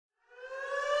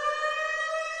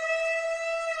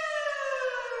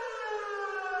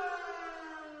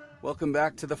Welcome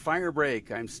back to the Fire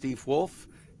Break. I'm Steve Wolf.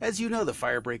 As you know, the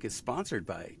Fire Break is sponsored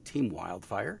by Team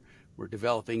Wildfire. We're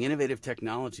developing innovative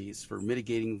technologies for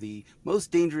mitigating the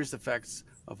most dangerous effects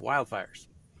of wildfires.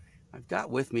 I've got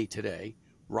with me today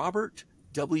Robert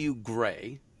W.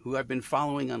 Gray, who I've been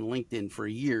following on LinkedIn for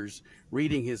years,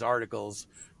 reading his articles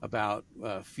about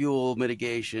fuel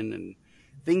mitigation and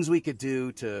things we could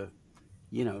do to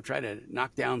try to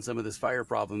knock down some of this fire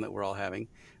problem that we're all having.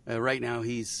 Right now,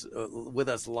 he's with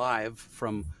us live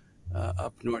from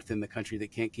up north in the country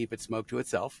that can't keep its smoke to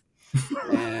itself.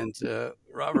 And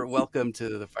Robert, welcome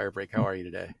to the Fire Break. How are you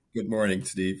today? Good morning,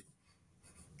 Steve.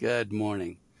 Good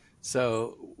morning.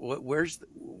 So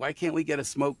why can't we get a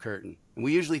smoke curtain? And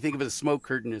we usually think of a smoke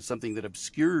curtain as something that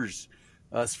obscures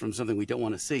us from something we don't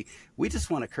want to see. We just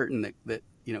want a curtain that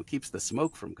keeps the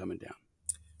smoke from coming down.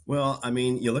 Well, I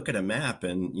mean, you look at a map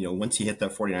and, once you hit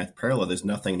that 49th parallel, there's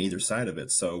nothing on either side of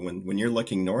it. So when you're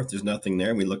looking north, there's nothing there.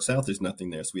 And we look south, there's nothing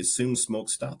there. So we assume smoke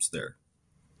stops there.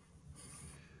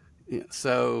 Yeah.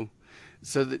 So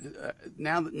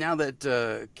now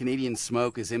that Canadian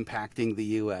smoke is impacting the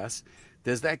U.S.,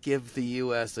 does that give the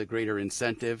U.S. a greater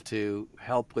incentive to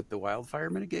help with the wildfire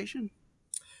mitigation?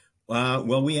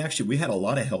 Well, we had a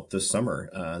lot of help this summer.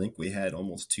 I think we had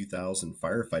almost 2,000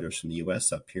 firefighters from the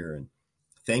U.S. up here. And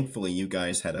thankfully, you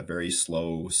guys had a very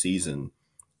slow season.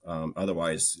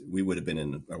 Otherwise, we would have been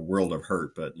in a world of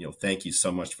hurt. But, thank you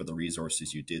so much for the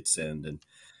resources you did send. And,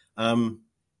 on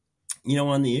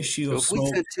the issue of smoke,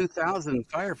 if we sent 2,000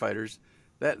 firefighters,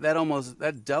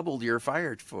 that doubled your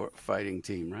fighting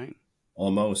team, right?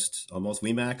 Almost.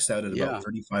 We maxed out at about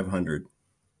 3,500.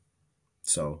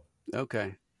 So.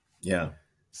 Okay. Yeah.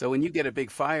 So when you get a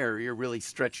big fire, you're really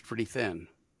stretched pretty thin.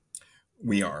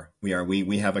 We are.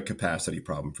 We have a capacity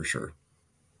problem for sure.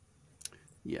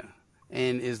 Yeah.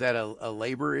 And is that a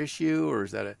labor issue, or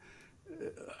is that a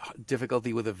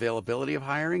difficulty with availability of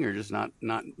hiring, or just not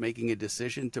making a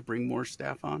decision to bring more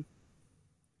staff on?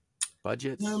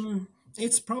 Budgets?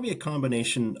 It's probably a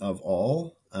combination of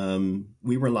all.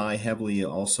 We rely heavily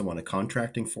also on a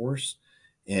contracting force.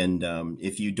 And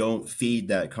if you don't feed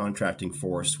that contracting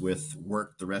force with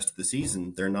work the rest of the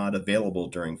season, they're not available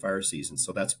during fire season.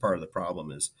 So that's part of the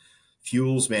problem. Is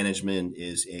fuels management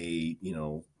is a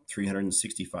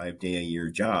 365-day-a-year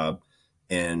job,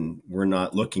 and we're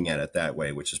not looking at it that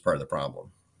way, which is part of the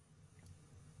problem.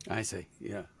 I see.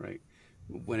 Yeah, right.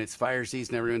 When it's fire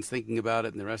season, everyone's thinking about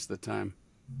it, and the rest of the time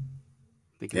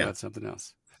thinking about something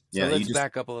else. So let's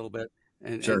back up a little bit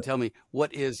and tell me,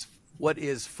 what is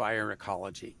fire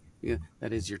ecology? Yeah,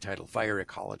 that is your title, fire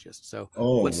ecologist. So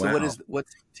what's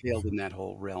entailed in that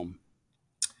whole realm?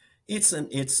 It's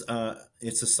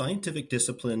a scientific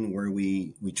discipline where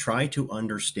we try to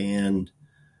understand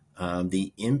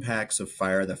the impacts of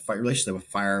fire, the relationship of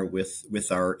fire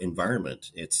with our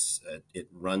environment. It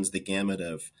runs the gamut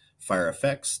of fire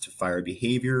effects to fire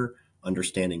behavior,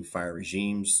 understanding fire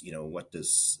regimes. What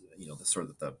does the sort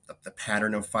of the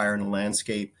pattern of fire in the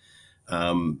landscape.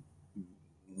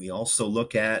 We also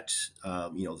look at,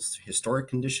 historic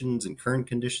conditions and current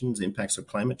conditions, impacts of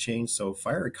climate change. So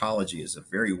fire ecology is a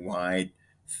very wide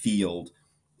field,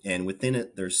 and within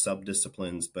it, there's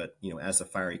sub-disciplines. But, as a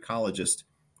fire ecologist,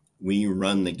 we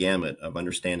run the gamut of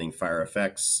understanding fire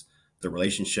effects, the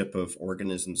relationship of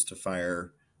organisms to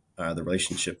fire, the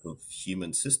relationship of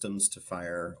human systems to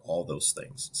fire, all those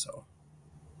things. So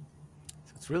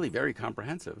it's really very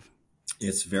comprehensive.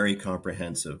 It's very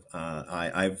comprehensive.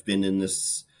 I've been in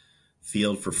this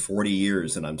field for 40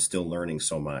 years, and I'm still learning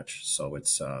so much. So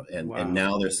it's and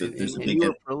now there's a big.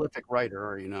 You're a prolific writer,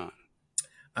 are you not?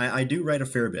 I do write a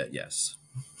fair bit, yes.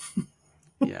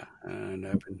 Yeah, and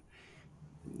I've been,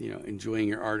 enjoying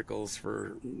your articles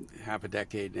for half a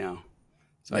decade now.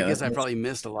 So I guess I probably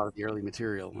missed a lot of the early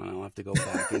material, and I'll have to go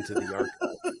back into the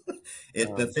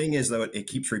archive. The thing is, though, it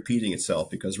keeps repeating itself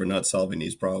because we're not solving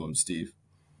these problems, Steve.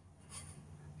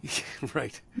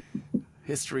 Right.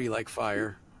 History like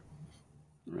fire.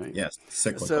 Right. Yes.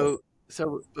 Cyclical.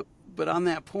 But on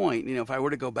that point, if I were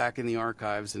to go back in the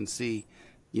archives and see,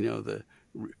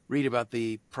 read about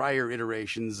the prior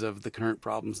iterations of the current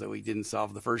problems that we didn't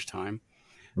solve the first time,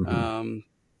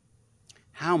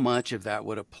 how much of that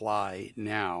would apply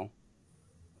now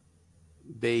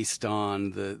based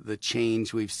on the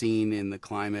change we've seen in the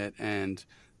climate and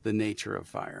the nature of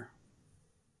fire?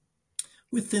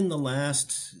 Within the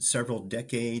last several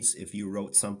decades, if you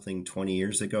wrote something 20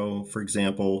 years ago, for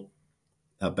example,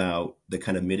 about the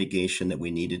kind of mitigation that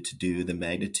we needed to do, the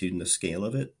magnitude and the scale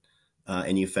of it,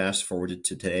 and you fast forwarded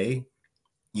to today,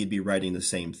 you'd be writing the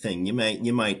same thing. You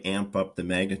might amp up the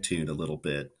magnitude a little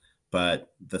bit,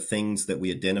 but the things that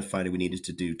we identified we needed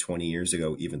to do 20 years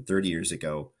ago, even 30 years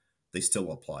ago, they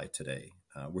still apply today.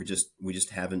 We just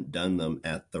haven't done them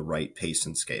at the right pace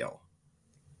and scale.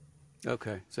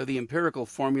 Okay. So the empirical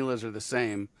formulas are the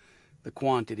same, the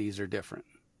quantities are different,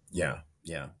 Yeah,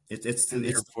 yeah. and It's the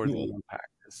therefore the tool. impact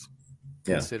is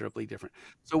Yeah, considerably different.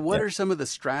 So, what yeah. are some of the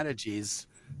strategies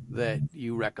that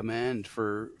you recommend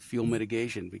for fuel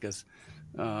mitigation? Because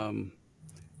um,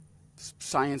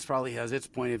 science probably has its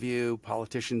point of view,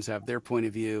 politicians have their point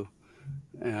of view,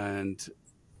 and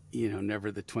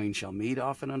never the twain shall meet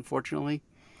often, unfortunately.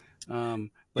 But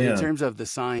in Yeah. terms of the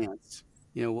science,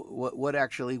 what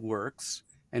actually works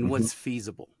and Hmm. what's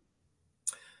feasible.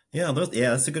 Yeah,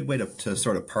 yeah, that's a good way to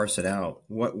sort of parse it out.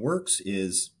 What works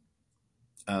is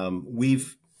um,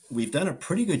 we've we've done a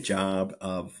pretty good job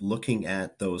of looking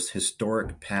at those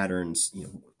historic patterns.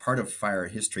 Part of fire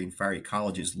history and fire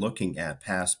ecology is looking at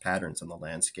past patterns in the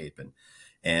landscape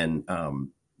and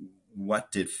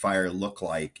what did fire look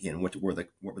like and what were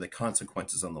the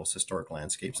consequences on those historic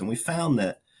landscapes. And we found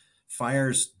that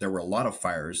there were a lot of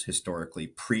fires historically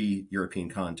pre-European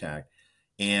contact,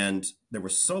 and there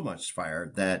was so much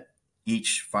fire that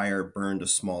each fire burned a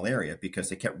small area because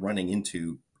they kept running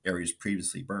into areas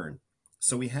previously burned.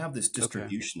 So we have this Okay.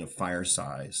 distribution of fire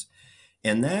size,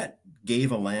 and that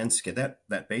gave a landscape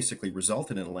that basically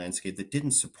resulted in a landscape that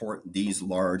didn't support these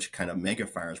large kind of mega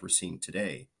fires we're seeing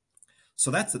today. So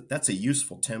that's a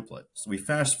useful template. So we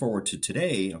fast forward to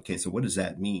today. Okay, so what does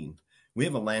that mean? We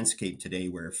have a landscape today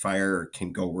where fire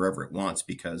can go wherever it wants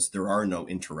because there are no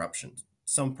interruptions.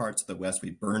 Some parts of the West we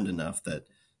burned enough that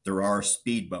there are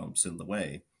speed bumps in the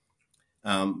way,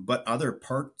 but other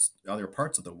parts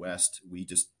of the West, we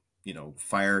just,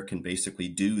 fire can basically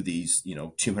do these,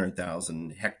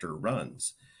 200,000 hectare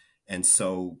runs. And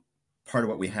so part of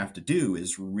what we have to do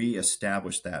is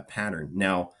reestablish that pattern.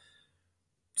 Now,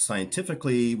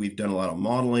 scientifically, we've done a lot of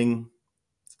modeling.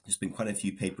 There's been quite a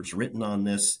few papers written on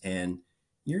this, and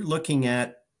you're looking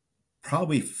at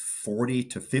probably 40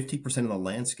 to 50% of the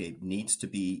landscape needs to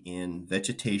be in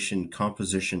vegetation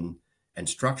composition and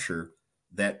structure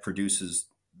that produces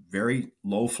very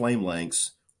low flame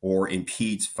lengths or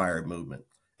impedes fire movement.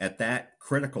 At that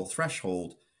critical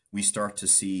threshold, we start to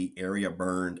see area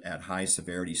burned at high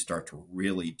severity start to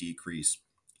really decrease,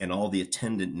 and all the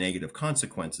attendant negative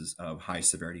consequences of high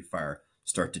severity fire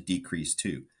start to decrease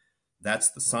too. That's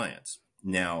the science.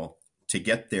 Now, to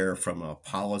get there from a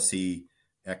policy,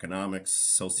 economics,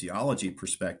 sociology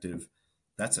perspective,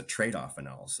 that's a trade-off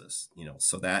analysis.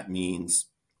 So that means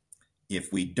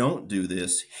if we don't do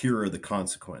this, here are the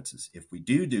consequences. If we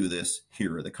do this,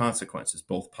 here are the consequences,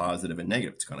 both positive and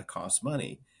negative. It's going to cost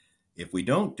money. If we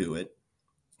don't do it,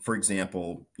 for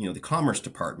example, the Commerce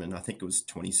Department, I think it was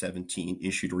 2017,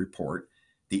 issued a report.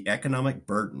 The economic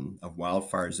burden of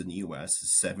wildfires in the U.S. is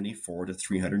 $74 to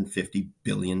 $350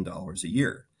 billion a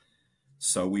year.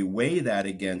 So we weigh that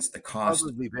against the cost.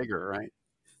 Probably bigger, right?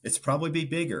 It's probably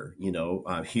bigger,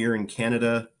 here in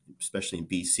Canada, especially in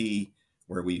BC,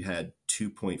 where we had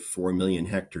 2.4 million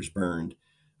hectares burned.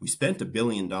 We spent $1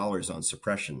 billion on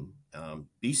suppression.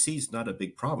 BC is not a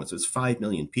big province. There's 5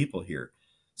 million people here.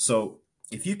 So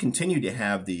if you continue to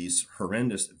have these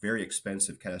horrendous, very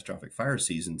expensive, catastrophic fire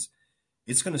seasons,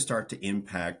 it's going to start to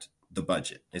impact the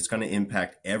budget. It's going to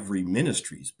impact every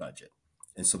ministry's budget.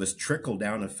 And so this trickle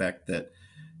down effect that,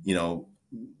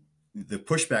 the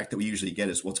pushback that we usually get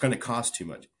is, well, it's going to cost too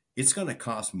much. It's going to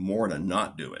cost more to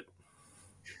not do it.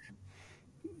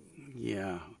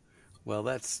 Yeah. Well,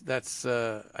 that's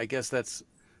I guess that's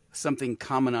something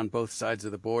common on both sides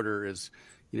of the border is,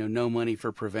 no money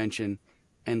for prevention,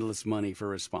 endless money for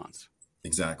response.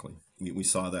 Exactly. We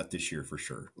saw that this year for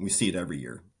sure. We see it every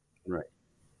year. Right.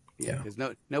 Yeah, Yeah.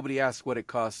 because nobody asks what it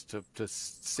costs to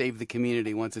save the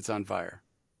community once it's on fire.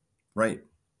 Right.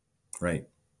 Right.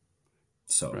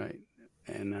 So, Right.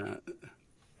 And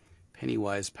penny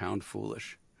wise, pound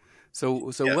foolish.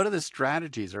 So yeah. what are the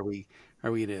strategies? Are we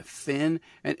to thin?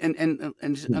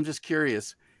 I'm just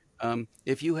curious,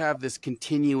 if you have this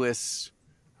continuous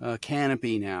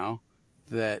canopy now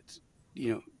that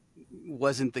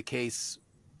wasn't the case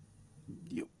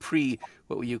pre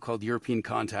what you called European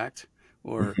contact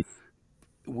or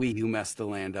we who messed the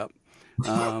land up,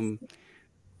 um,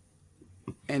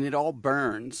 and it all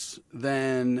burns,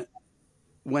 then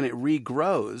when it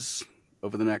regrows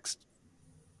over the next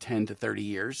 10 to 30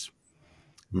 years,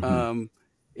 Mhm. um,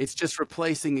 it's just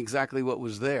replacing exactly what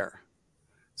was there.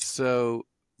 So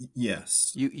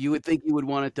Yes. you would think you would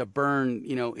want it to burn,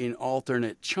 in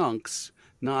alternate chunks,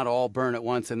 not all burn at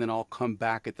once and then all come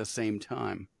back at the same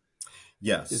time. Is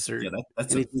Yes. there Yeah.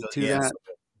 That's anything to yes.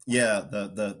 that? Yeah.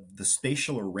 The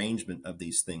spatial arrangement of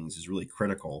these things is really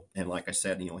critical. And like I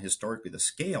said, historically the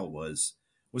scale was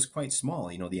was quite small.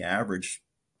 The average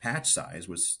patch size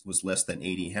was less than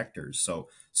 80 hectares.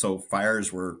 So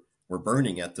fires were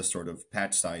burning at the sort of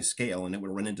patch size scale, and it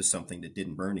would run into something that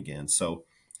didn't burn again. So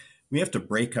we have to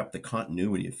break up the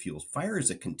continuity of fuels. Fire is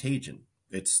a contagion.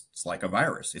 It's like a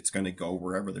virus. It's going to go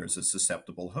wherever there's a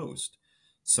susceptible host.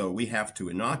 So we have to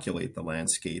inoculate the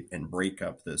landscape and break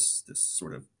up this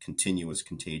sort of continuous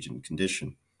contagion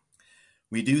condition.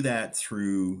 We do that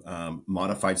through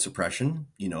modified suppression.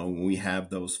 When we have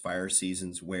those fire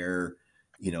seasons where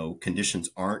conditions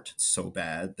aren't so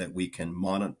bad that we can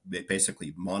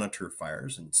basically monitor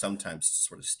fires and sometimes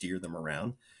sort of steer them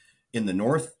around. In the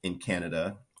north in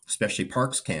Canada, especially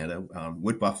Parks Canada,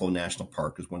 Wood Buffalo National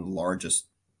Park is one of the largest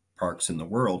parks in the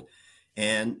world.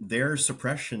 And their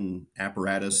suppression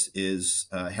apparatus is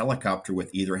a helicopter with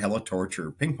either helitorch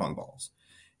or ping pong balls.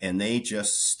 And they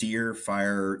just steer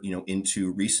fire,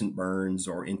 into recent burns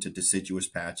or into deciduous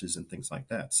patches and things like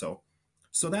that. So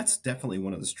that's definitely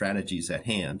one of the strategies at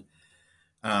hand.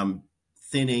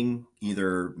 Thinning,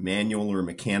 either manual or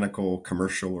mechanical,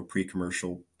 commercial or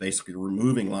pre-commercial, basically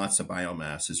removing lots of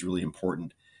biomass is really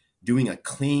important. Doing a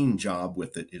clean job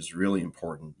with it is really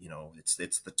important.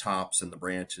 It's the tops and the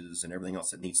branches and everything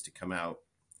else that needs to come out.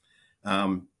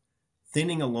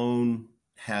 Thinning alone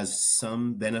has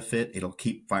some benefit. It'll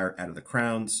keep fire out of the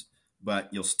crowns, but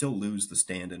you'll still lose the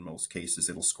stand in most cases.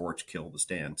 It'll scorch kill the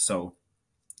stand. So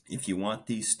if you want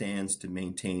these stands to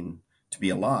be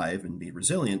alive and be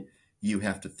resilient, you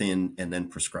have to thin and then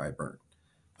prescribe burn,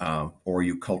 or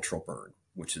you cultural burn,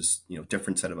 which is,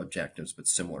 different set of objectives, but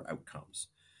similar outcomes.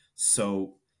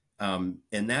 So, and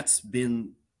that's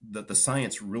been the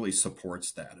science really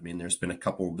supports that. I mean, there's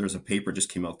a paper just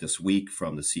came out this week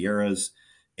from the Sierras,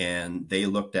 and they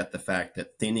looked at the fact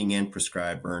that thinning and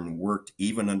prescribed burn worked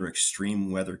even under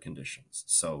extreme weather conditions.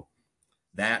 So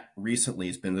that recently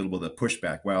has been a little bit of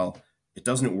pushback. Well, it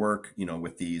doesn't work,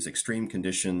 with these extreme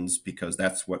conditions because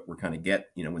that's what we're kind of get,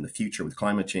 in the future with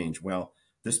climate change. Well,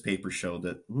 this paper showed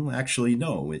that actually,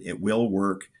 no, it will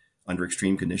work under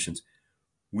extreme conditions.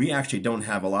 We actually don't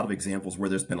have a lot of examples where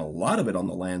there's been a lot of it on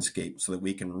the landscape so that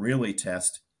we can really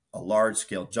test a large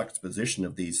scale juxtaposition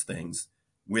of these things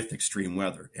with extreme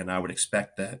weather. And I would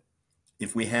expect that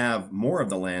if we have more of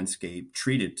the landscape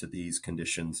treated to these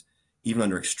conditions, even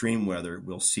under extreme weather,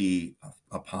 we'll see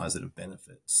a positive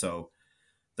benefit. So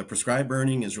the prescribed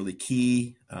burning is really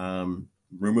key.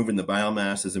 Removing the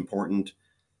biomass is important.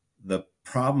 The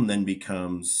problem then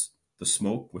becomes the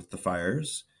smoke with the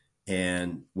fires.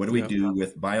 And what do we do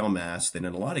with biomass that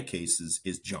in a lot of cases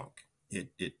is junk?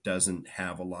 It doesn't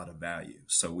have a lot of value.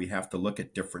 So we have to look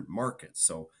at different markets.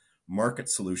 So market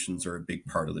solutions are a big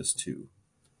part of this too.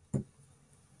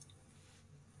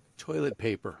 Toilet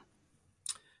paper,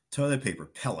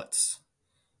 pellets,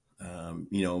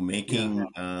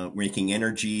 making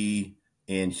energy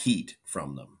and heat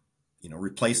from them,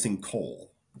 replacing coal.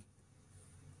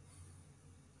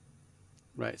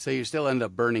 Right. So you still end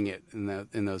up burning it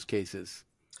in those cases.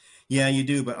 Yeah, you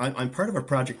do. But I'm part of a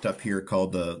project up here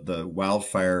called the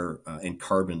Wildfire and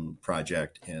Carbon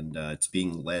Project, and it's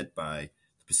being led by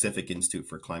the Pacific Institute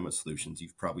for Climate Solutions.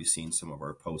 You've probably seen some of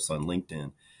our posts on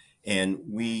LinkedIn. And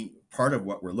part of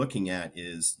what we're looking at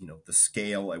is, the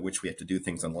scale at which we have to do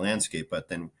things on the landscape, but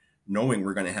then knowing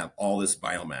we're going to have all this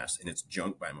biomass and it's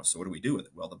junk biomass. So what do we do with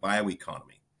it? Well, the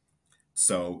bioeconomy.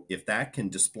 So if that can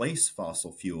displace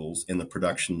fossil fuels in the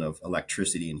production of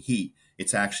electricity and heat,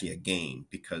 it's actually a gain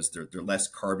because they're less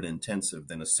carbon intensive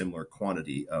than a similar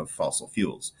quantity of fossil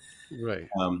fuels. Right.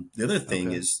 The other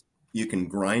thing is you can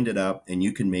grind it up and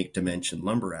you can make dimension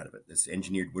lumber out of it. It's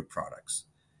engineered wood products.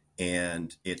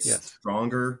 And it's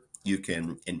stronger. You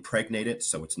can impregnate it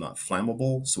so it's not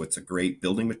flammable. So it's a great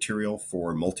building material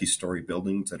for multi-story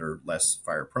buildings that are less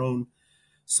fire prone.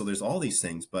 So there's all these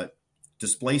things, but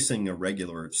displacing a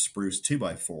regular spruce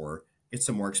 2x4, it's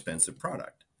a more expensive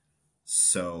product.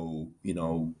 So,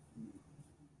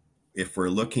 if we're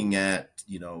looking at,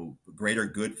 greater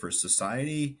good for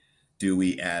society, do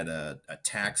we add a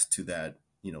tax to that,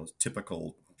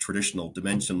 typical traditional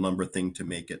dimension lumber thing to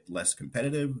make it less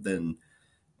competitive? Then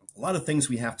a lot of things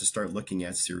we have to start looking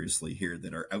at seriously here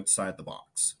that are outside the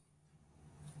box.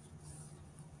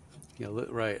 Yeah,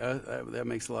 right. That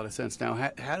makes a lot of sense.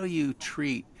 Now, how do you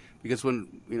treat? Because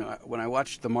when I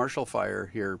watched the Marshall Fire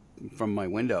here from my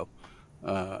window,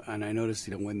 and I noticed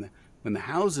when the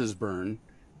houses burn,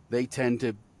 they tend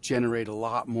to generate a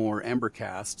lot more ember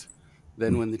cast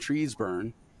than when the trees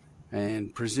burn,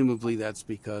 and presumably that's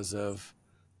because of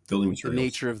building the materials,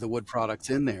 nature of the wood products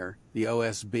in there, the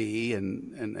OSB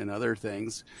and other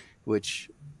things, which.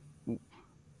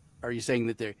 Are you saying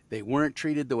that they weren't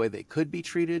treated the way they could be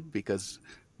treated? Because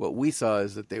what we saw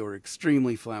is that they were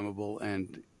extremely flammable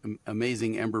and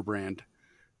amazing ember brand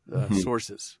Mhm.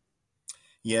 sources.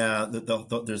 Yeah,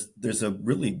 there's a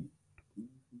really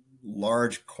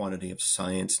large quantity of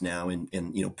science now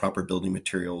in proper building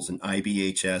materials, and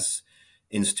IBHS,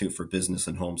 Institute for Business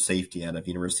and Home Safety out of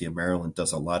University of Maryland,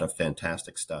 does a lot of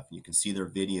fantastic stuff. You can see their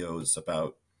videos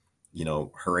about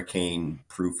hurricane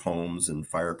proof homes and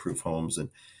fireproof homes, and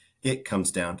it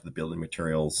comes down to the building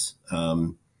materials.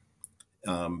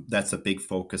 That's a big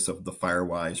focus of the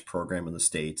FireWise program in the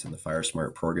States and the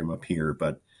FireSmart program up here,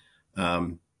 but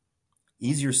um,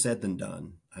 easier said than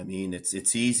done. I mean,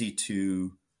 it's easy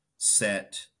to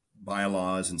set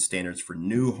bylaws and standards for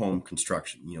new home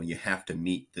construction. You have to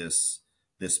meet this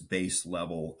base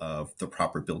level of the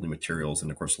proper building materials,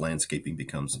 and of course, landscaping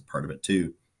becomes a part of it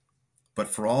too. But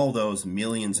for all those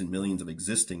millions and millions of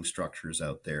existing structures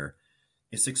out there,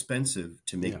 it's expensive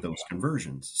to make Yeah. those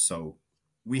conversions. So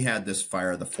we had this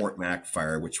fire, the Fort Mac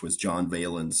fire, which was John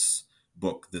Valen's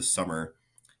book this summer,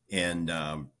 and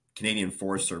Canadian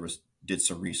Forest Service did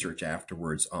some research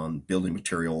afterwards on building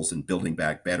materials and building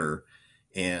back better,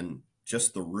 and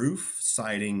just the roof,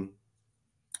 siding,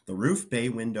 the roof, bay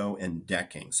window, and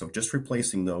decking. So just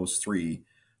replacing those three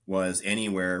was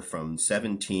anywhere from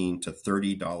 $17 to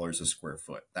 $30 a square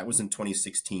foot. That was in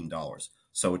 2016 dollars.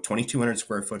 So a 2,200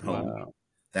 square foot home, Wow.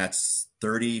 that's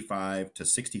 $35 to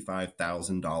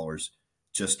 $65,000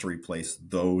 just to replace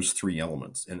those three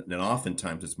elements, and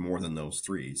oftentimes it's more than those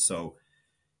three. So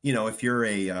if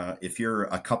you're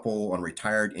a couple on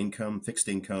retired income, fixed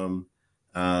income,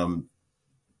 um,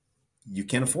 you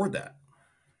can't afford that.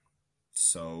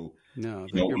 So No,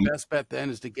 you know your we best bet then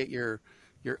is to get your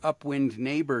upwind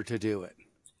neighbor to do it.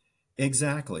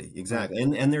 exactly, Right. exactly,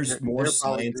 and there's more They're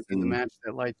probably science going to be the and match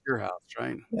that lights your house,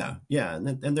 right? yeah,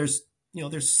 and there's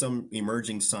there's some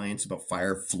emerging science about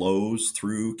fire flows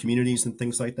through communities and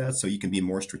things like that, so you can be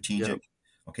more Yeah. strategic.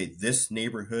 Okay, this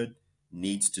neighborhood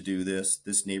needs to do this.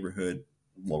 This neighborhood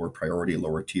lower priority,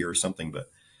 lower tier, or something. But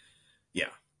yeah,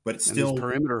 but it's And these still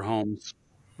perimeter homes,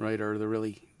 right, are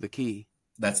the key.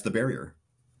 that's the barrier.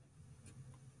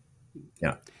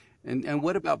 Yeah. And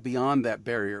what about beyond that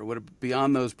barrier?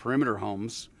 Beyond those perimeter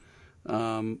homes?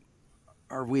 Um,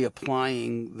 are we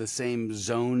applying the same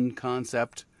zone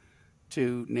concept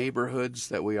to neighborhoods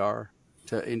that we are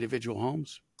to individual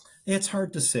homes? It's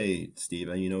hard to say, Steve.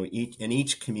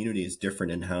 Each community is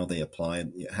different in how they apply,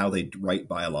 how they write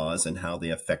bylaws, and how they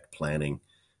affect planning.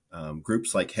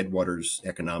 Groups like Headwaters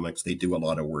Economics, they do a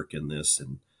lot of work in this,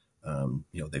 and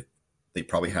they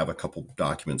probably have a couple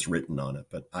documents written on it.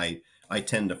 But I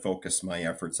tend to focus my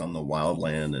efforts on the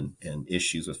wildland and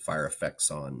issues with fire effects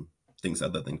on things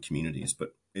other than communities.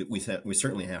 But we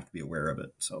certainly have to be aware of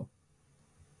it. So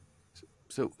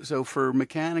So for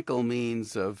mechanical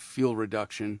means of fuel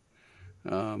reduction,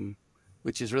 um,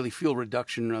 which is really fuel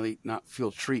reduction, really not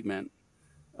fuel treatment.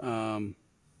 Um,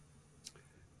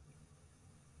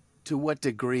 to what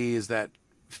degree is that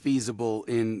feasible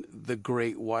in the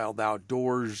great wild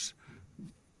outdoors,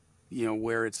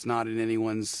 where it's not in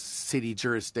anyone's city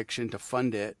jurisdiction to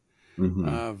fund it,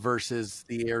 mhm. versus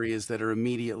the areas that are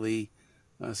immediately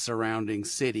surrounding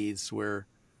cities where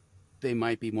they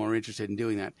might be more interested in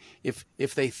doing that. If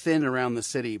they thin around the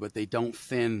city, but they don't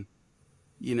thin,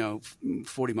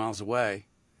 40 miles away,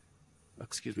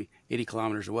 excuse me, 80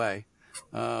 kilometers away,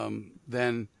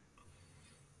 then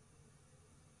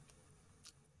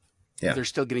Yeah, they're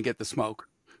still going to get the smoke,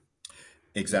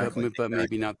 exactly, but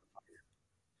maybe exactly. not.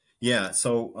 Yeah,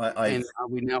 so And I've are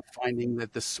we now finding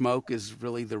that the smoke is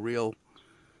really the real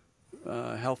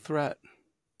health threat?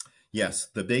 yes,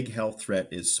 the big health threat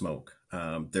is smoke.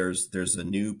 There's a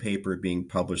new paper being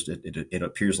published. It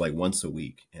appears like once a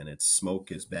week, and it's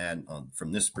smoke is bad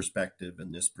from this perspective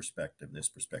and this perspective and this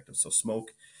perspective. So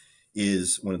smoke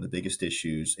is one of the biggest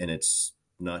issues, and it's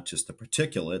not just the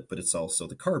particulate, but it's also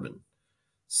the carbon.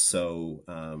 So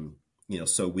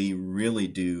so we really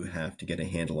do have to get a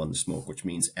handle on the smoke, which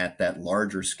means at that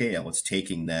larger scale, it's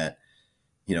taking that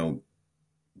you know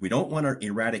we don't want to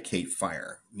eradicate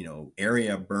fire.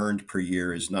 Area burned per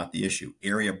year is not the issue.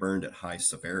 Area burned at high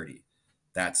severity,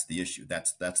 that's the issue.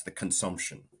 That's the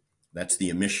consumption. That's the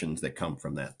emissions that come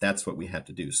from that. That's what we have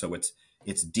to do. So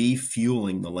it's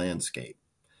defueling the landscape,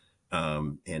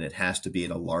 and it has to be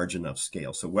at a large enough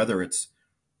scale. So whether it's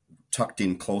tucked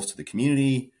in close to the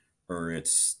community or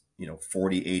it's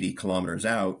 40, 80 kilometers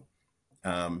out,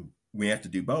 we have to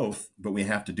do both, but we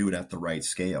have to do it at the right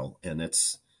scale. And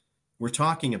we're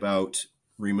talking about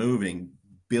removing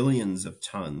billions of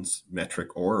tons,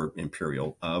 metric or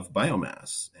imperial, of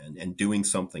biomass and doing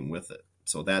something with it.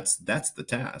 So that's the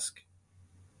task.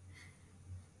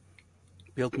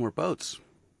 Build more boats.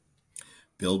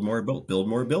 build more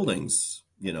buildings,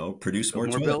 produce Build more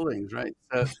more toilet. buildings, right?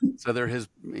 So there has,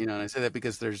 and I say that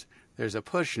because there's a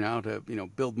push now to,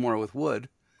 build more with wood,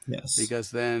 Yes.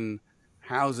 because then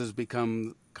houses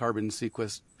become carbon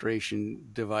sequestration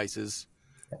devices,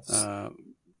 Yes. uh,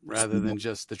 rather Stable, than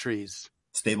just the trees,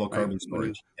 stable right? carbon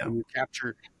storage. Yeah. When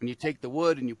you take the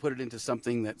wood and you put it into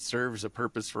something that serves a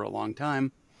purpose for a long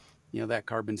time, that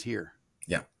carbon's here,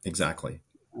 Yeah, exactly.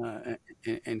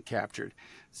 and captured.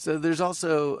 So there's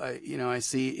also, I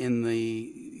see in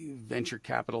the venture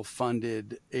capital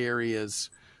funded areas,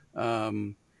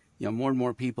 more and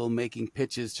more people making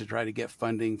pitches to try to get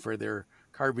funding for their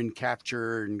carbon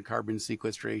capture and carbon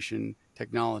sequestration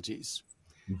technologies.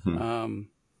 Hmm. Um,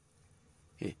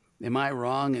 Am I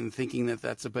wrong in thinking that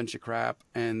that's a bunch of crap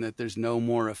and that there's no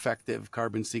more effective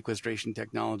carbon sequestration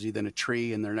technology than a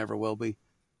tree, and there never will be?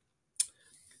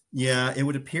 Yeah, it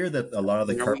would appear that a lot of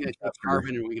I the mean, are we carbon going to take capture.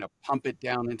 carbon and are we going to pump it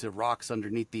down into rocks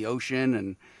underneath the ocean?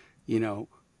 And, you know,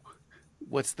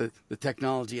 what's the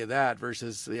technology of that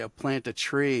versus, plant a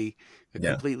tree, a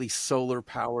Yeah, completely solar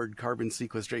powered carbon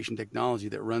sequestration technology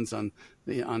that runs on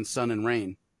sun and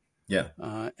rain, yeah.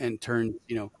 and turns,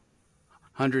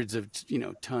 hundreds of,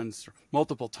 tons,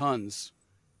 multiple tons,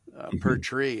 per Hmm.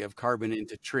 tree of carbon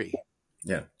into tree.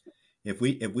 Yeah. If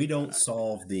we don't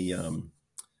solve the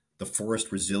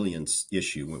forest resilience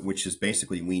issue, which is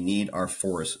basically we need our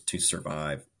forests to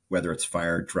survive, whether it's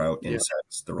fire, drought, Yeah.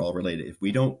 insects, they're all related. If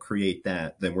we don't create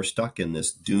that, then we're stuck in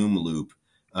this doom loop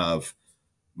of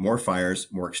more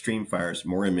fires, more extreme fires,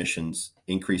 more emissions,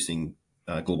 increasing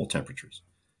global temperatures.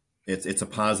 It's a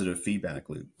positive feedback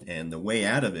loop, and the way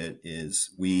out of it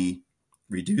is we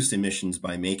reduce emissions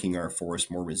by making our forests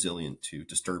more resilient to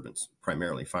disturbance,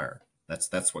 primarily fire.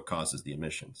 That's what causes the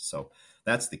emissions. So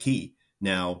that's the key.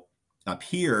 Now, up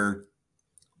here,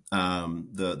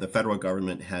 the federal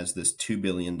government has this $2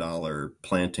 billion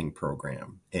planting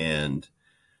program, and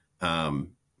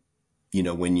um,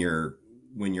 when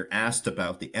you're asked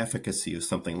about the efficacy of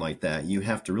something like that, you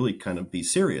have to really kind of be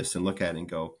serious and look at it and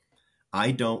go,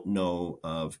 I don't know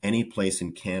of any place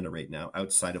in Canada right now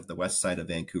outside of the west side of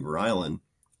Vancouver Island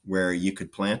where you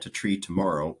could plant a tree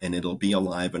tomorrow and it'll be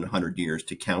alive in 100 years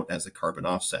to count as a carbon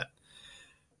offset.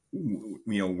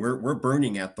 We're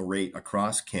burning at the rate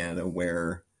across Canada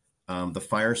where the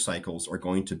fire cycles are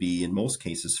going to be, in most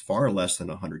cases, far less than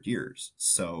 100 years.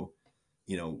 So,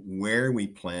 where we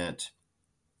plant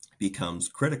becomes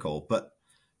critical. But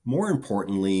more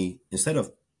importantly, instead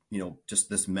of just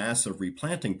this massive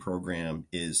replanting program,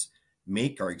 is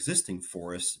make our existing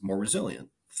forests more resilient,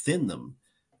 thin them,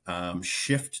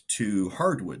 shift to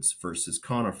hardwoods versus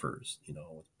conifers.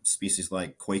 Species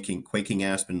like quaking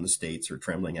aspen in the States or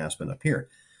trembling aspen up here.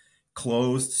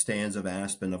 Closed stands of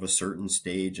aspen of a certain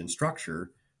stage and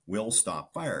structure will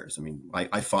stop fires. I mean,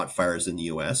 I fought fires in the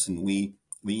U.S. and we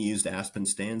used aspen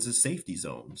stands as safety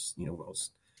zones.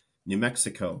 New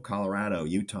Mexico, Colorado,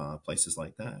 Utah, places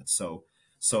like that. So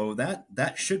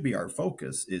that should be our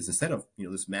focus. Is instead of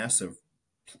this massive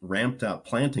ramped up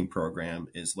planting program,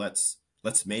 is let's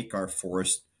make our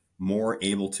forest more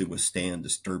able to withstand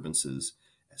disturbances,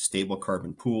 stable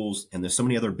carbon pools, and there's so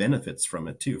many other benefits from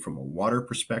it too, from a water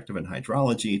perspective and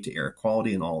hydrology to air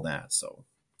quality and all that. So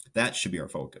that should be our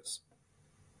focus.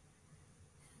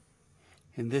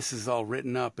 And this is all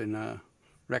written up in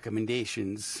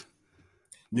recommendations,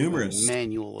 Numerous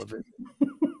manual of it,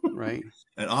 right?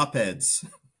 and op-eds.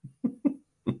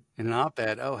 In an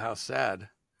op-ed. Oh, how sad.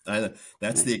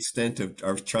 That's the extent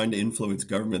of trying to influence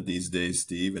government these days,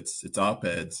 Steve. It's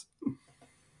op-eds.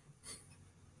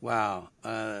 Wow.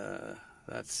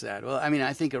 That's sad. Well, I mean,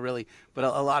 I think but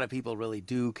a lot of people really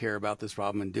do care about this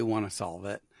problem and do want to solve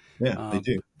it. Yeah, they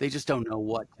do. They just don't know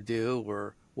what to do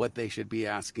or what they should be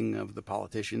asking of the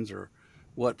politicians or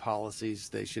what policies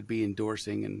they should be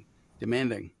endorsing and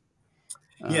demanding.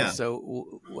 Yeah,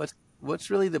 So what's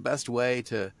really the best way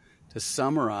to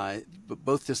summarize,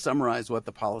 both to summarize what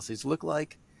the policies look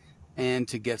like and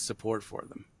to get support for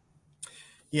them?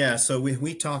 yeah. So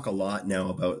we talk a lot now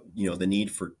about the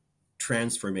need for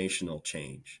transformational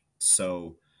change.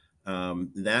 So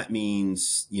that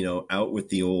means out with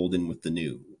the old and with the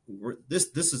new.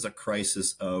 This is a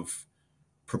crisis of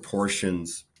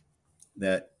proportions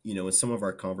that in some of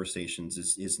our conversations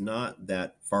is not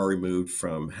that far removed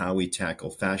from how we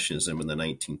tackle fascism in the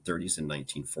 1930s and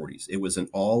 1940s. It was an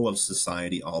all of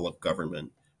society, all of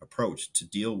government approach to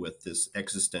deal with this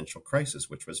existential crisis,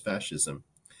 which was fascism.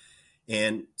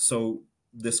 And so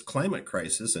this climate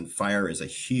crisis, and fire is a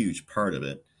huge part of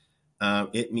it,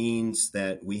 it means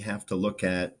that we have to look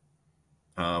at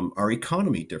our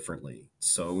economy differently.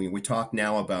 So we talk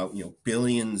now about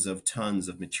billions of tons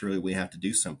of material we have to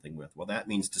do something with. Well, that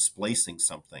means displacing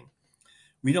something.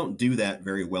 We don't do that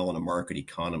very well in a market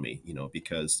economy,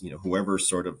 because whoever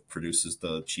sort of produces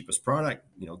the cheapest product,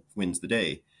 wins the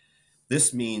day.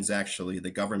 This means actually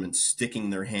the government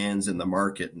sticking their hands in the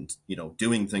market and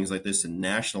doing things like this and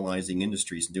nationalizing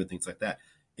industries and doing things like that.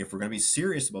 If we're going to be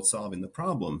serious about solving the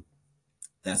problem,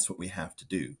 that's what we have to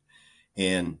do.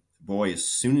 And boy, as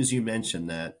soon as you mention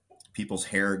that, people's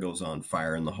hair goes on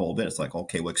fire and the whole bit. It's like,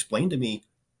 okay, well, explain to me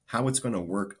how it's going to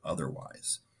work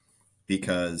otherwise,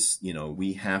 because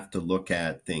we have to look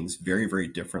at things very, very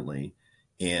differently,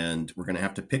 and we're going to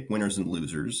have to pick winners and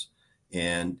losers.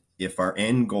 And if our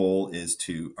end goal is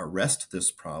to arrest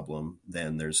this problem,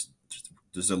 then there's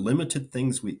a limited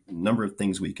number of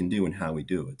things we can do and how we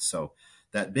do it. So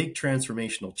that big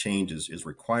transformational change is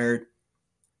required,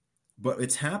 but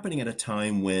it's happening at a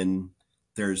time when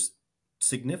there's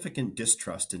significant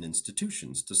distrust in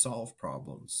institutions to solve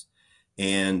problems.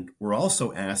 And we're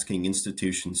also asking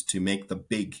institutions to make the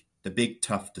big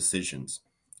tough decisions.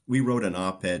 We wrote an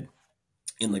op-ed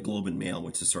in the Globe and Mail,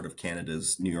 which is sort of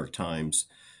Canada's New York Times,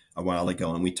 a while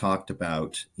ago, and we talked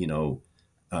about doing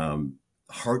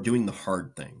the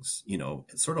hard things.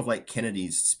 It's sort of like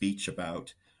Kennedy's speech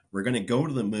about, we're going to go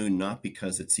to the moon not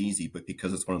because it's easy, but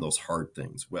because it's one of those hard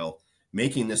things. Well,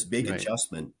 making this big Right.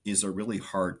 adjustment is a really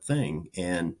hard thing,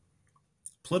 and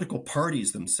political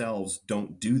parties themselves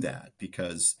don't do that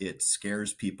because it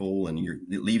scares people, and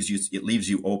it leaves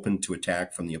you open to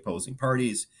attack from the opposing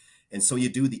parties, and so you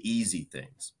do the easy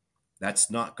things.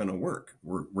 That's not going to work.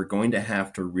 We're going to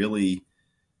have to really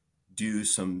do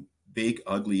some big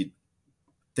ugly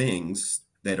things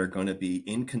that are going to be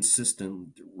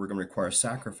inconsistent. We're going to require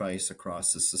sacrifice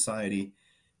across the society,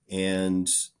 and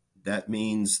that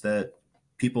means that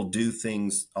people do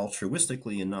things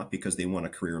altruistically and not because they want a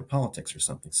career in politics or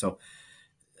something. So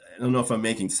I don't know if I'm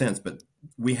making sense, but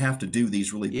we have to do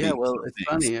these really Yeah, big well, it's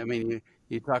things. funny. I mean,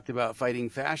 you talked about fighting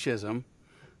fascism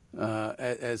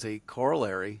as a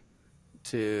corollary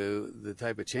to the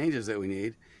type of changes that we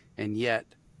need, and yet,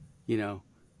 you know,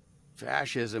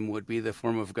 fascism would be the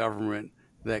form of government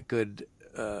that could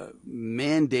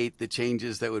mandate the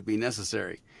changes that would be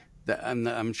necessary.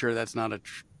 I'm sure that's not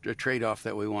a trade-off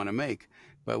that we want to make,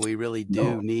 but we really do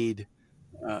No, need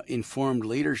informed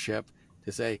leadership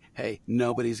to say, hey,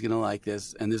 nobody's going to like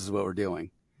this, and this is what we're doing.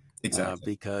 exactly.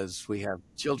 Because we have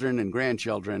children and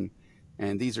grandchildren,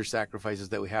 and these are sacrifices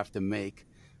that we have to make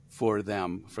for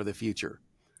them for the future.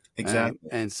 Exactly.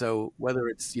 And so, whether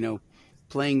it's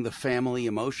playing the family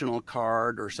emotional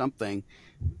card or something,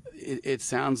 it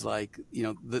sounds like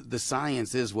the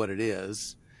science is what it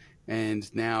is,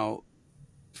 and now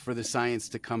for the science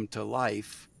to come to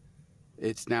life,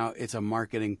 it's a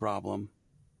marketing problem,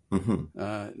 Hmm.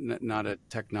 not a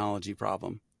technology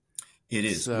problem. It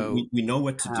is. So, We know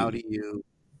what to how do. do you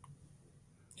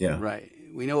Yeah. Right.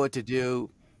 We know what to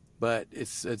do, but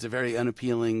it's a very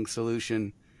unappealing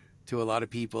solution to a lot of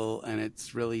people, and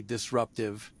it's really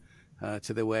disruptive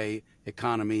to the way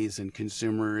economies and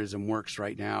consumerism works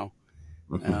right now.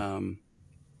 Hmm. Um,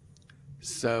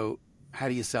 so, how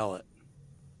do you sell it?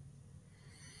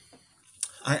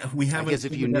 We I haven't guess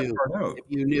figured that part out. if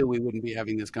you knew, we wouldn't be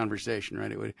having this conversation,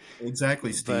 right? It would,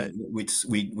 Exactly, Steve. but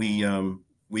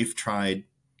We've tried.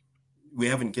 We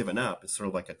haven't given up. It's sort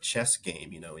of like a chess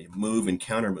game. You move and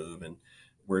counter move, and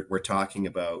we're talking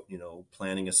about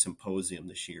planning a symposium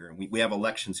this year, and we have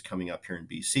elections coming up here in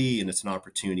BC, and it's an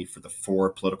opportunity for the four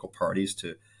political parties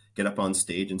to get up on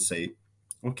stage and say,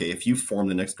 okay, if you form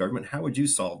the next government, how would you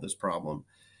solve this problem?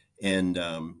 And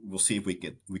we'll see if we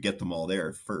get them all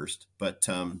there first. But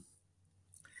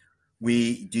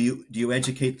we do you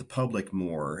educate the public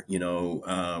more?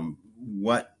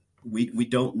 What we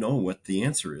don't know what the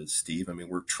answer is, Steve. I mean,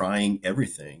 we're trying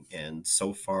everything, and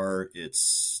so far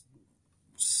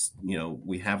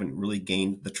we haven't really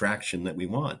gained the traction that we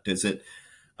want. Is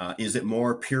it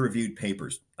more peer reviewed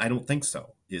papers? I don't think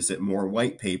so. Is it more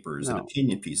white papers and no,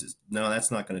 opinion pieces? No,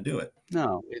 that's not going to do it.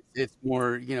 no. It's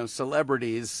more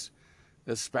celebrities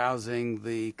espousing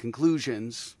the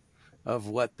conclusions of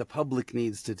what the public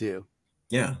needs to do.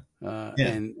 Yeah, yeah,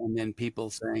 And then people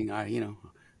saying,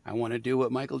 I want to do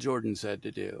what Michael Jordan said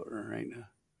to do, right?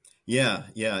 yeah.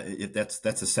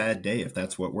 That's a sad day if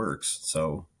that's what works.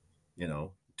 So,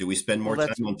 do we spend Well, more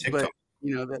time on but TikTok?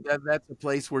 that's a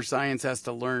place where science has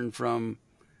to learn from,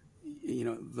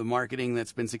 the marketing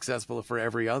that's been successful for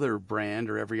every other brand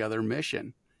or every other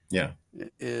mission Yeah,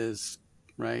 is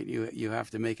right. You have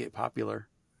to make it popular,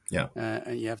 yeah.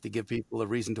 and you have to give people a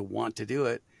reason to want to do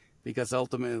it, because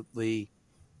ultimately,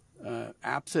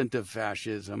 absent of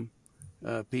fascism,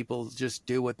 people just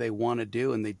do what they want to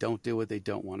do and they don't do what they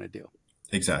don't want to do.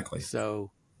 Exactly.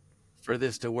 So for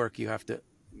this to work, you have to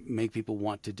make people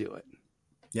want to do it.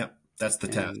 Yep. That's the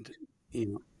task. And, you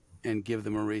know, and give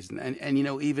them a reason. And you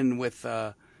know, even with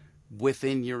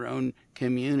within your own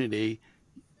community,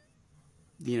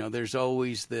 you know, there's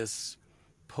always this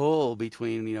pull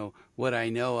between, you know, what I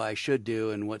know I should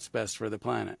do and what's best for the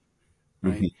planet,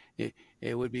 right? Mm-hmm.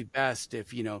 It would be best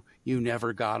if, you know, you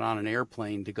never got on an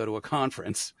airplane to go to a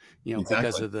conference, you know,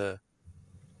 because Exactly. of the,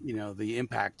 you know, the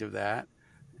impact of that.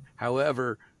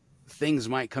 However, things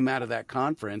might come out of that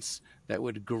conference that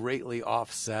would greatly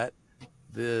offset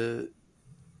the,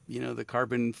 you know, the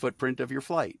carbon footprint of your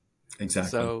flight. Exactly.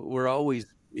 So we're always,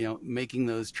 you know, making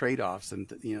those trade-offs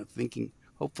and, you know,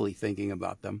 hopefully thinking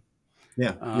about them.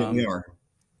 Yeah, we are.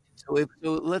 So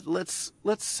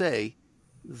let's say,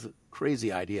 this is a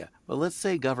crazy idea, but let's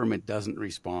say government doesn't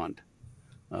respond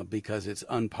because it's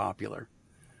unpopular.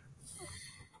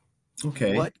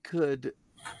 Okay. What could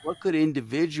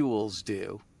individuals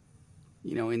do,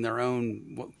 you know, in their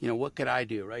own, you know, what could I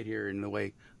do right here in the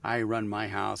way I run my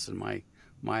house and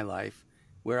my life,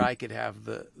 where I could have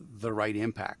the right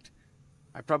impact?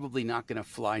 I'm probably not going to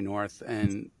fly north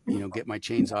and, you know, get my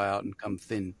chainsaw out and come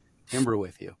thin timber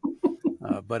with you.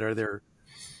 But are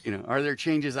there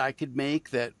changes I could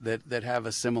make that have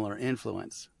a similar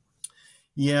influence?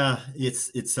 Yeah, it's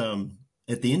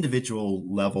at the individual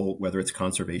level, whether it's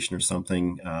conservation or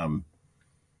something,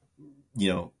 you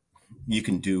know, you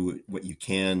can do what you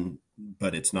can,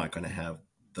 but it's not going to have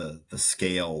the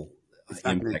scale It's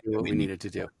not going to impact do that what we we need. needed to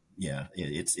do. Yeah,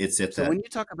 it's at So that. when you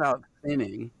talk about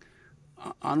thinning,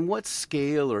 on what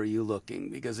scale are you looking?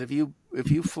 Because if you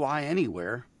fly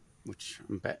anywhere, which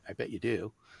I bet you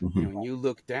do, you Mhm, know, and you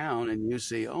look down and you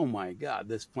see, oh my God,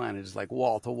 this planet is like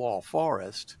wall to wall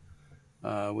forest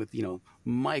with, you know,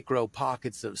 micro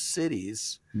pockets of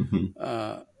cities. mhm,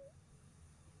 Uh,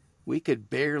 we could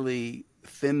barely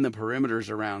thin the perimeters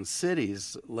around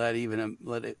cities. Let it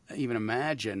even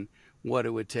imagine what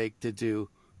it would take to do,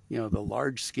 you know, the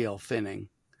large scale thinning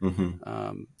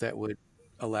mhm, that would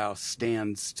allow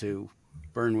stands to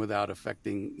burn without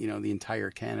affecting, you know, the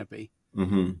entire canopy.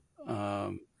 mhm.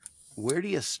 Um, where do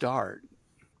you start?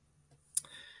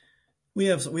 We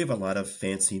have a lot of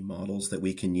fancy models that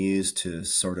we can use to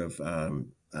sort of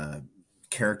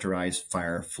characterize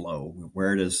fire flow.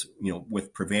 Where does, you know,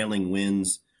 with prevailing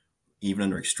winds, even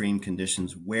under extreme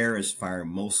conditions, where is fire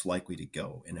most likely to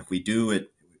go? And if we do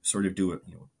it, you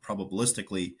know,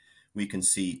 probabilistically, we can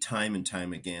see time and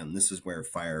time again, this is where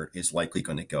fire is likely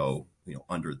going to go, you know,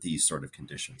 under these sort of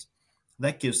conditions.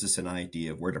 That gives us an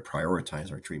idea of where to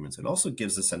prioritize our treatments. It also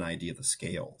gives us an idea of the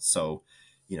scale. So,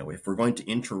 you know, if we're going to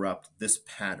interrupt this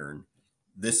pattern,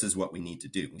 this is what we need to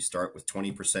do. We start with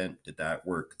 20%. Did that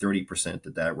work? 30%.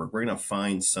 Did that work? We're going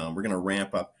to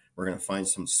ramp up. We're going to find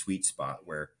some sweet spot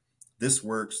where this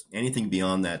works. Anything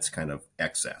beyond that's kind of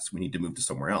excess. We need to move to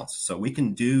somewhere else. So we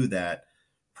can do that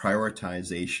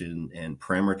prioritization and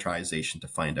parameterization to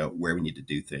find out where we need to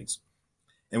do things.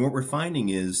 And what we're finding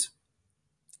is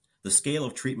the scale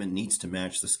of treatment needs to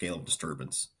match the scale of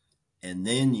disturbance. And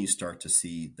then you start to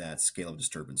see that scale of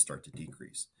disturbance start to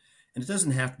decrease. And it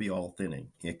doesn't have to be all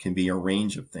thinning. It can be a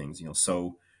range of things, you know.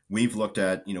 So we've looked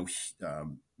at, you know,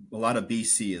 a lot of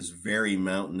BC is very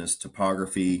mountainous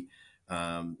topography,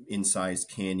 incised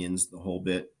canyons, the whole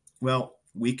bit. Well,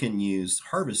 we can use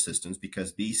harvest systems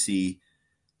because BC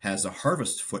has a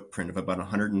harvest footprint of about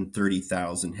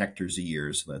 130,000 hectares a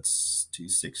year. So that's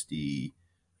 260,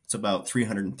 it's about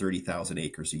 330,000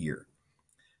 acres a year.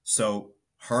 So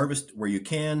harvest where you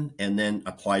can, and then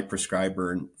apply prescribed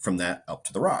burn from that up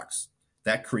to the rocks.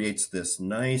 That creates this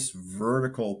nice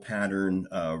vertical pattern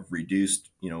of reduced,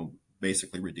 you know,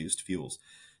 basically reduced fuels.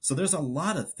 So there's a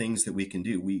lot of things that we can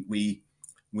do. We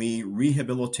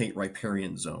rehabilitate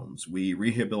riparian zones. We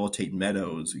rehabilitate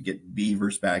meadows. We get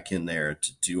beavers back in there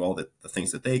to do all the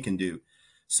things that they can do.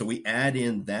 So we add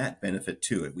in that benefit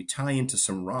to it. We tie into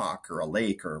some rock or a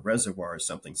lake or a reservoir or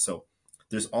something. So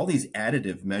there's all these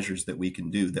additive measures that we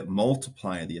can do that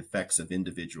multiply the effects of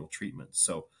individual treatments.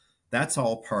 So that's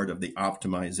all part of the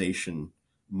optimization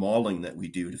modeling that we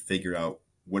do to figure out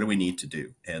what do we need to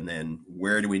do, and then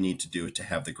where do we need to do it to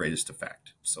have the greatest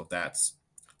effect. So that's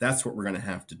what we're going to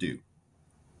have to do.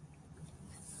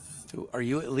 So are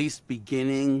you at least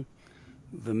beginning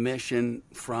the mission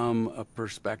from a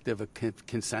perspective of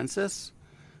consensus?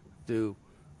 Do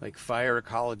like fire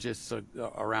ecologists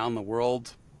around the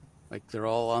world, like they're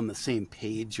all on the same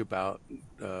page about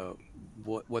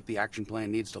what the action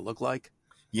plan needs to look like?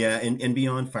 Yeah, and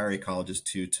beyond fire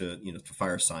ecologists to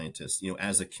fire scientists,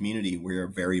 as a community, we're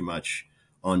very much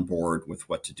on board with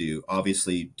what to do.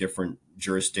 Obviously, different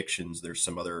jurisdictions, there's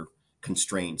some other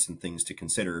constraints and things to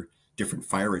consider. Different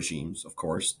fire regimes, of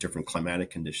course, different climatic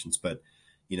conditions, but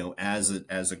as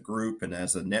a group and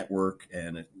as a network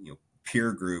and a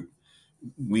peer group,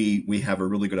 we have a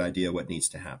really good idea what needs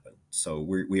to happen. So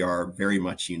we are very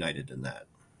much united in that.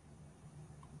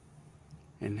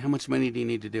 And how much money do you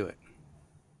need to do it?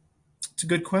 It's a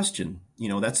good question.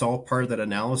 That's all part of that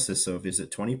analysis of, is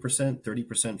it 20%, 30%,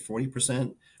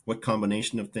 40%? What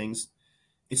combination of things?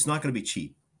 It's not going to be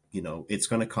cheap. It's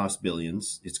going to cost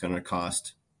billions. It's going to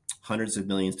cost hundreds of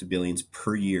millions to billions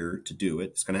per year to do it.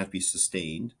 It's going to have to be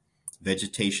sustained.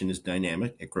 Vegetation is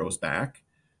dynamic. It grows back.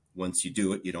 Once you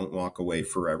do it, you don't walk away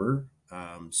forever.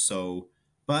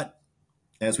 But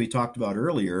as we talked about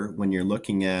earlier, when you're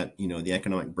looking at the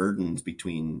economic burdens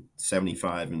between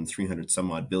 75 and 300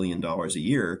 some odd $billion a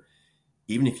year,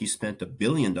 even if you spent $1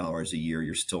 billion a year,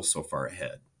 you're still so far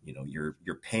ahead.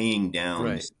 You're paying down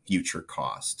Right. this future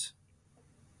cost.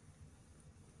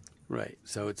 Right.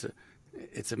 So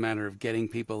it's a matter of getting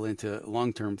people into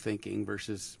long-term thinking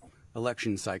versus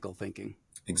election cycle thinking.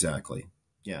 Exactly.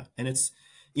 Yeah, and it's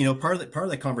part of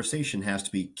the conversation has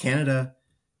to be Canada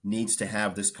needs to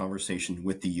have this conversation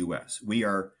with the U.S. We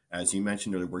are, as you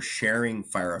mentioned earlier, we're sharing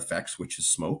fire effects, which is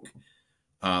smoke,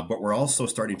 but we're also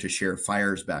starting to share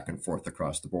fires back and forth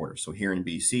across the border. So here in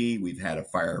BC, we've had a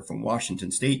fire from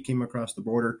Washington State came across the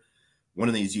border. One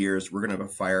of these years, we're going to have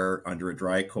a fire under a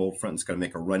dry cold front. It's going to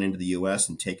make a run into the U.S.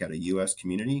 and take out a U.S.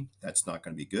 community. That's not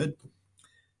going to be good.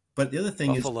 But the other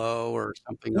thing is, Buffalo or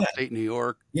something yeah, upstate New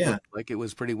York yeah, looked like it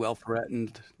was pretty well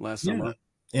threatened last yeah. summer.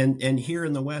 And here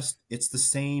in the West, it's the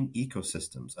same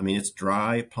ecosystems. I mean, it's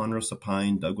dry ponderosa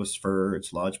pine, Douglas fir,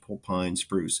 it's lodgepole pine,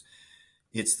 spruce.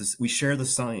 It's this. We share the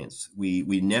science. We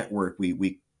network.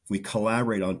 We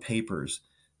collaborate on papers.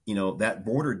 That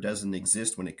border doesn't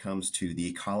exist when it comes to the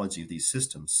ecology of these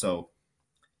systems. So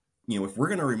if we're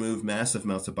going to remove massive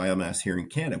amounts of biomass here in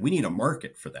Canada, we need a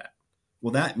market for that.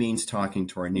 Well, that means talking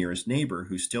to our nearest neighbor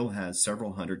who still has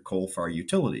several hundred coal-fired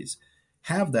utilities.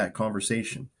 Have that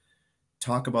conversation.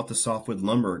 Talk about the softwood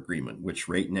lumber agreement, which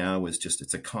right now is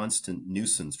it's a constant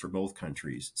nuisance for both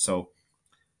countries. So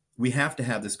we have to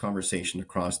have this conversation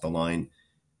across the line.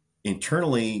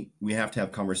 Internally, we have to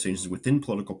have conversations within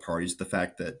political parties, the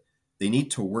fact that they need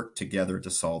to work together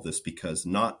to solve this, because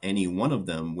not any one of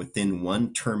them within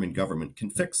one term in government can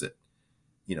fix it.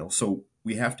 So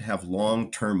we have to have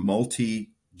long-term,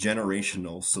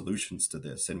 multi-generational solutions to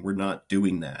this, and we're not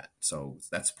doing that. So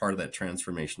that's part of that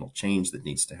transformational change that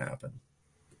needs to happen.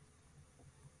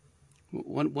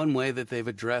 One way that they've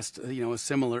addressed a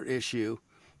similar issue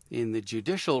in the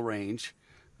judicial range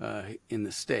in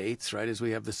the states, right, is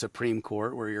we have the Supreme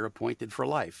Court where you're appointed for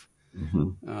life.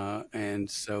 Mm-hmm. And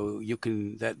so you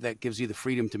can that gives you the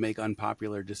freedom to make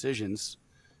unpopular decisions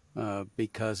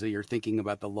because you're thinking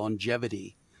about the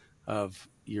longevity of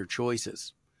your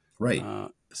choices. Right.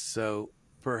 So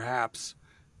perhaps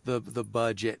the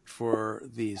budget for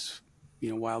these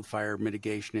wildfire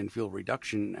mitigation and fuel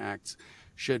reduction acts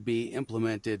should be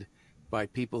implemented by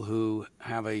people who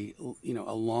have a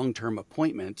long-term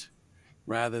appointment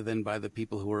rather than by the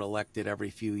people who are elected every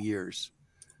few years.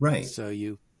 Right. So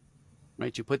you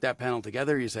put that panel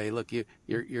together. You say, look,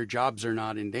 your jobs are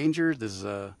not in danger. This is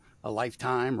a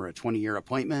lifetime or a 20-year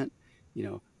appointment.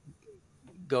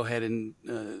 Go ahead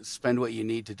and spend what you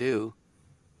need to do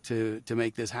to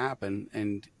make this happen,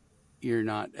 and you're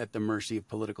not at the mercy of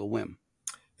political whim.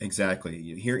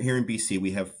 Exactly. Here in BC,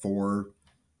 we have four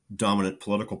dominant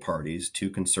political parties: two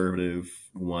conservative,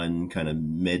 one kind of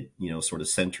mid, sort of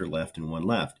center left, and one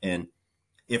left. And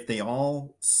if they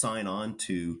all sign on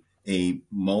to a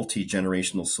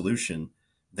multi-generational solution,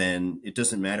 then it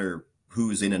doesn't matter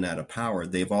who's in and out of power.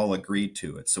 They've all agreed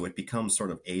to it. So it becomes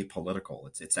sort of apolitical.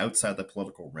 It's outside the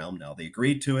political realm now. They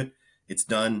agreed to it. It's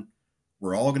done.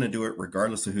 We're all going to do it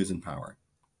regardless of who's in power.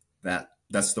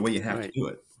 That's the way you have Right. to do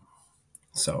it.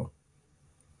 So,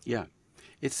 Yeah.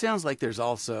 It sounds like there's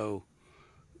also,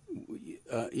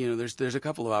 there's a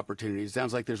couple of opportunities. It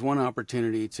sounds like there's one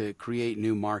opportunity to create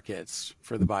new markets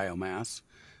for the biomass.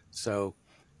 So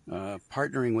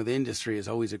partnering with industry is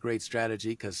always a great strategy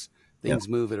because yeah. things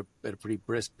move at a pretty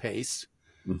brisk pace.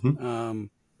 Mm-hmm.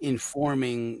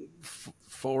 Informing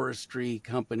forestry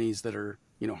companies that are,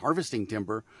 harvesting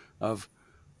timber of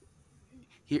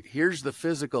here's the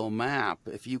physical map.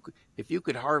 If you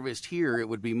could harvest here, it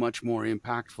would be much more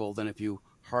impactful than if you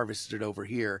harvested over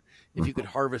here. If you could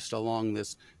harvest along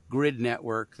this grid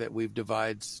network that we've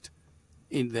devised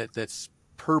that's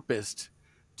purposed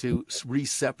to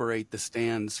re-separate the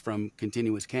stands from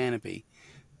continuous canopy,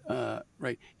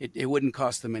 right? It wouldn't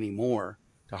cost them any more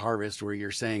to harvest where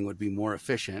you're saying would be more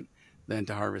efficient than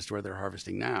to harvest where they're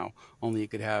harvesting now. Only it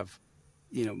could have,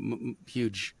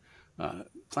 huge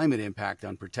climate impact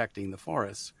on protecting the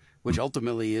forests, which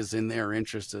ultimately is in their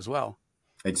interest as well.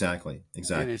 Exactly.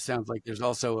 And it sounds like there's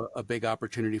also a big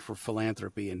opportunity for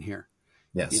philanthropy in here,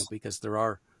 Yes. because there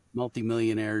are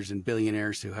multimillionaires and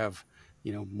billionaires who have,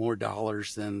 more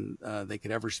dollars than they could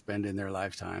ever spend in their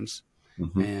lifetimes.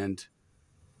 Mm-hmm. And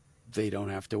they don't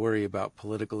have to worry about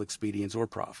political expedience or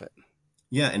profit.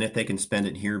 Yeah, and if they can spend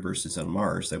it here versus on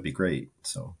Mars, that'd be great.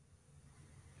 So.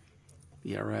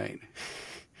 Yeah, right.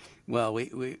 Well,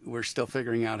 we're still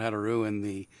figuring out how to ruin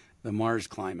the Mars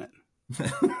climate.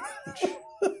 Which,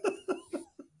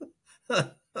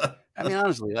 I mean,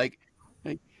 honestly, like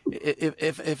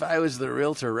if I was the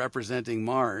realtor representing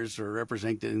Mars or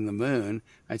representing the moon,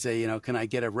 I'd say, can I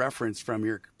get a reference from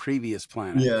your previous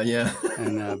planet? Yeah, yeah.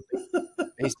 And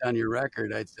based on your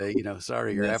record, I'd say,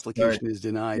 sorry, your Yes, application is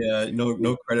denied. Yeah,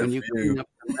 no credit When you for clean you. up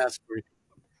the mess,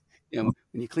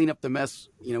 when you clean up the mess,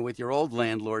 with your old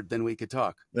landlord, then we could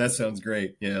talk. That sounds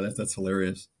great. Yeah, that's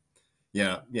hilarious.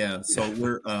 Yeah, yeah. So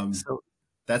we're So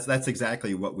that's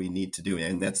exactly what we need to do,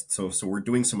 and that's so we're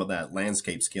doing some of that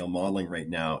landscape scale modeling right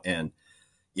now, and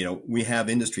we have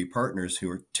industry partners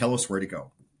who tell us where to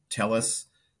go, tell us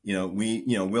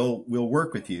we'll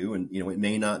work with you, and it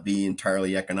may not be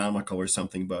entirely economical or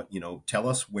something, but tell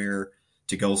us where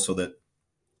to go so that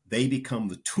they become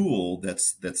the tool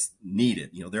that's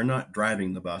needed. They're not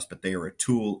driving the bus, but they are a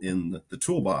tool in the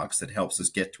toolbox that helps us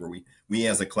get to where we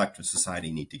as a collective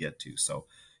society need to get to. So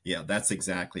yeah, that's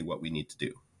exactly what we need to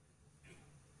do.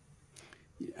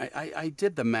 I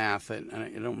did the math, and I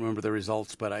don't remember the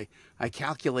results, but I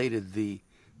calculated the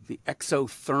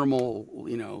exothermal,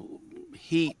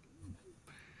 heat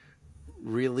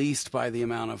released by the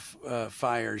amount of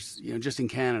fires, just in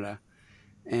Canada.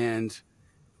 And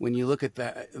when you look at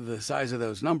the size of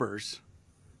those numbers,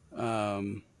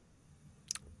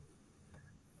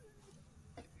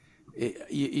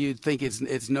 you'd think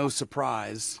it's no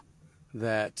surprise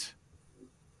that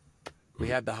we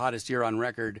had the hottest year on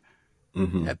record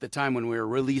at the time when we were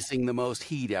releasing the most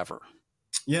heat ever.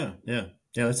 Yeah.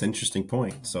 That's an interesting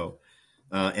point. So,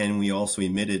 and we also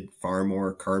emitted far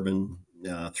more carbon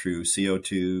through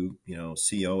CO2,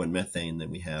 CO and methane than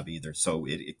we have either. So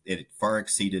it far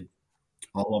exceeded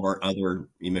all of our other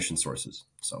emission sources.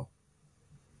 So.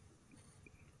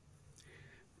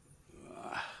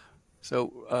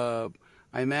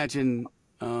 I imagine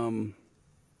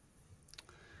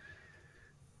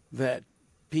that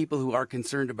people who are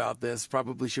concerned about this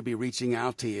probably should be reaching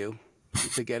out to you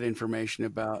to get information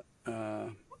about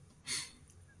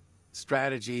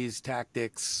strategies,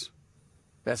 tactics,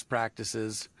 best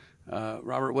practices.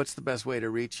 Robert, what's the best way to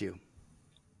reach you?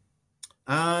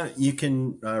 You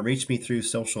can reach me through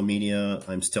social media.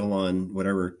 I'm still on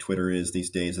whatever Twitter is these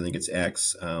days. I think it's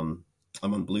X. I'm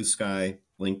on Blue Sky,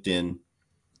 LinkedIn.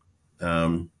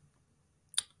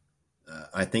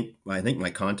 I think my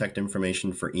contact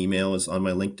information for email is on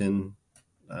my LinkedIn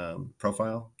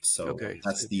profile. So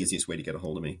that's the easiest way to get a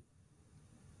hold of me.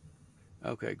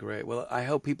 Okay, great. Well, I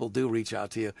hope people do reach out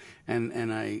to you,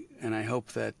 and I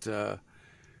hope that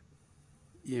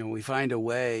we find a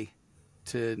way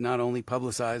to not only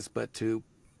publicize but to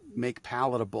make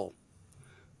palatable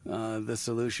the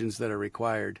solutions that are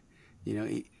required.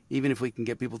 Even if we can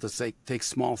get people to take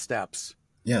small steps.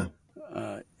 Yeah.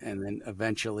 And then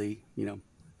eventually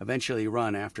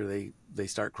run after they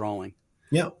start crawling.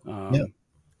 Yeah.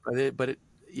 But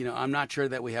I'm not sure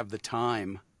that we have the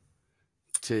time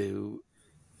to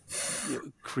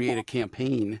create a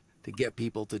campaign to get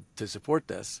people to support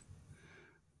this.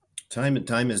 Time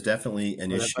is definitely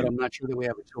an issue. But I'm not sure that we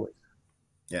have a choice.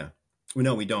 Yeah.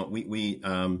 No, we don't. We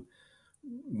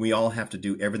all have to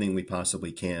do everything we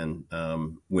possibly can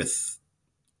with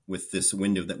this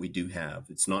window that we do have.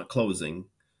 It's not closing,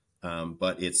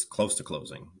 but it's close to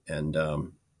closing. And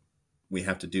we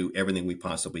have to do everything we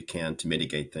possibly can to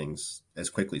mitigate things as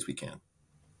quickly as we can.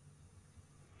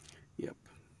 Yep.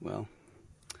 Well,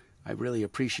 I really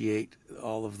appreciate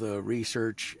all of the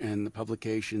research and the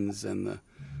publications and the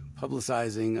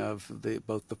publicizing of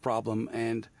both the problem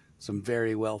and some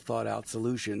very well thought out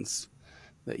solutions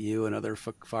that you and other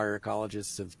fire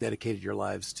ecologists have dedicated your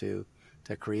lives to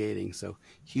creating. So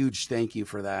huge thank you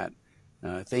for that.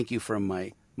 Thank you from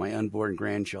my unborn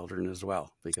grandchildren as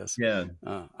well, because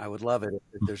I would love it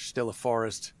if there's still a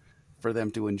forest for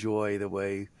them to enjoy the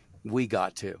way we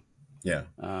got to. Yeah.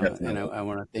 And I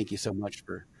want to thank you so much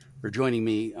for joining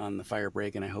me on the Fire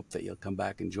Break, and I hope that you'll come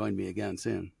back and join me again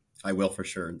soon. I will for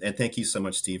sure. And thank you so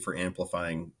much, Steve, for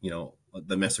amplifying,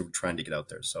 the message we're trying to get out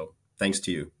there. So thanks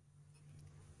to you.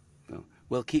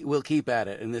 Well, we'll keep at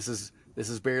it, and this is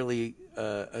barely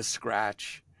a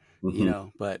scratch, Hmm.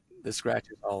 but the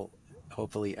scratches all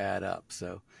hopefully add up.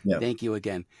 So Yeah, thank you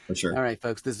again. for All sure. right,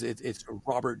 folks, it's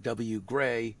Robert W.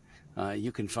 Gray.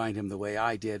 You can find him the way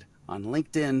I did on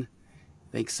LinkedIn.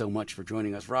 Thanks so much for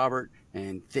joining us, Robert,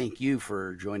 and thank you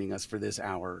for joining us for this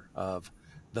hour of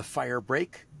the Fire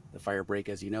Break. The Fire Break,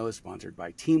 as you know, is sponsored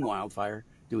by Team Wildfire,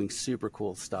 doing super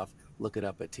cool stuff. Look it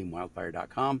up at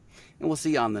teamwildfire.com, and we'll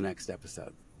see you on the next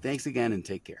episode. Thanks again, and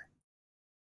take care.